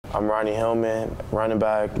I'm Ronnie Hillman, running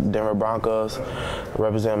back, Denver Broncos,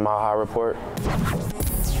 representing Mile High Report.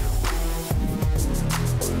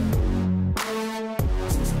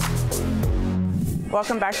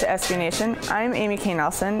 Welcome back to SB Nation. I'm Amy K.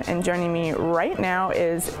 Nelson, and joining me right now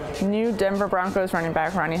is new Denver Broncos running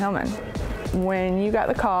back Ronnie Hillman. When you got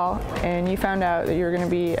the call and you found out that you were going to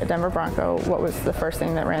be a Denver Bronco, what was the first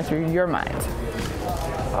thing that ran through your mind?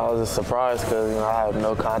 I was just surprised because I had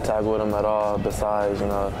no contact with him at all besides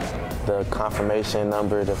the confirmation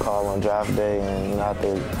number to call on draft day and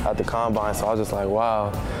at the combine. So I was just like,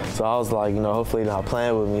 wow. So I was like, hopefully they're not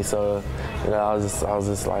playing with me. So I was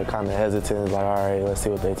just like kind of hesitant, like, all right, let's see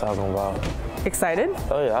what they're talking about. Excited?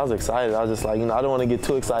 Oh yeah, I was excited. I was just like, I don't want to get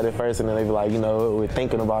too excited first, and then they be like, we're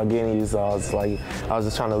thinking about getting you. So I was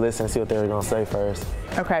just trying to listen and see what they were gonna say first.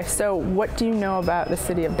 Okay, so what do you know about the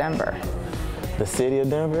city of Denver? The city of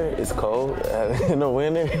Denver is cold in the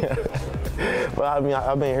winter. But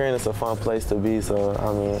I've been hearing it's a fun place to be, so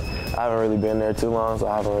I haven't really been there too long, so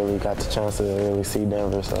I haven't really got the chance to really see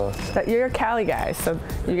Denver. So you're a Cali guy, so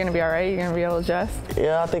you're gonna be all right. You're gonna be able to adjust.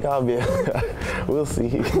 Yeah, I think I'll be. We'll see.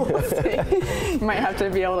 We'll see. You might have to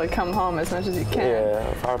be able to come home as much as you can.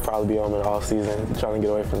 Yeah, I'll probably be home in the off season, trying to get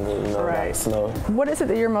away from that snow. What is it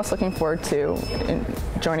that you're most looking forward to in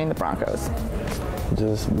joining the Broncos?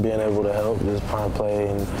 Just being able to help, just trying to play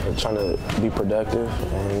and trying to be productive,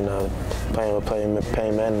 and playing with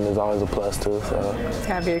Peyton Manning is always a plus too. So it's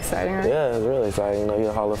gotta be exciting, right? Yeah, it's really exciting. He's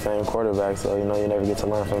a Hall of Fame quarterback, so you never get to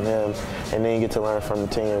learn from him, and then you get to learn from the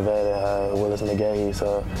team vet, Willis McGahee.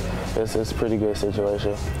 So it's a pretty good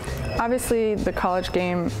situation. Obviously, the college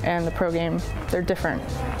game and the pro game, they're different.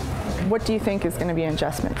 What do you think is going to be an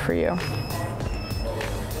adjustment for you?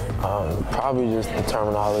 Probably just the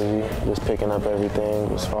terminology, just picking up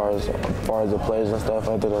everything as far as the plays and stuff.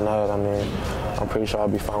 Other than that, I'm pretty sure I'll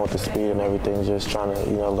be fine with the speed and everything. Just trying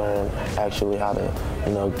to, learn actually how to,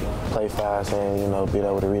 play fast and, be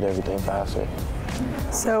able to read everything faster.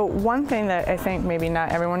 So one thing that I think maybe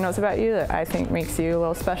not everyone knows about you that I think makes you a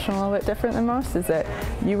little special and a little bit different than most is that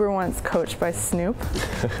you were once coached by Snoop.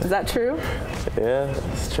 Is that true? Yeah,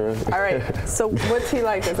 it's true. All right. So what's he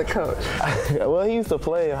like as a coach? Well, he used to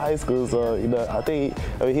play in high school, so I think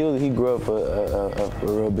he grew up a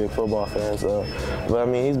real big football fan. So,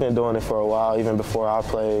 but he's been doing it for a while, even before I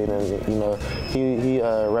played, and he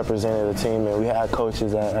represented the team, and we had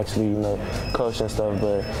coaches that actually coached and stuff.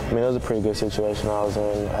 But it was a pretty good situation I was in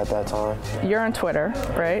at that time. You're on Twitter,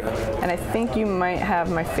 right? And I think you might have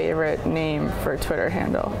my favorite name for a Twitter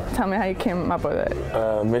handle. Tell me how you came up with it.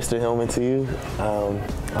 Mr. Hillman to you. I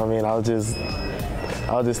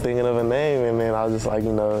was just thinking of a name, and then I was just like,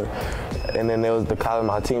 and then there was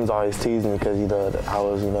my teams always teased me because I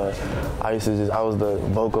was the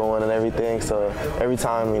vocal one and everything. So every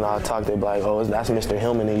time I talked, they'd be like, oh, that's Mr.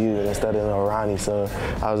 Hillman to you instead of Ronnie. So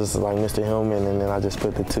I was just like Mr. Hillman, and then I just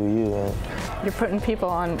put the to you. And you're putting people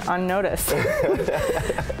on notice.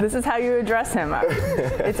 This is how you address him.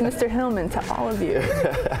 It's Mr. Hillman to all of you.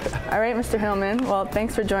 All right, Mr. Hillman. Well,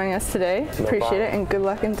 thanks for joining us today. Appreciate it, and good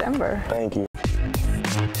luck in Denver. Thank you.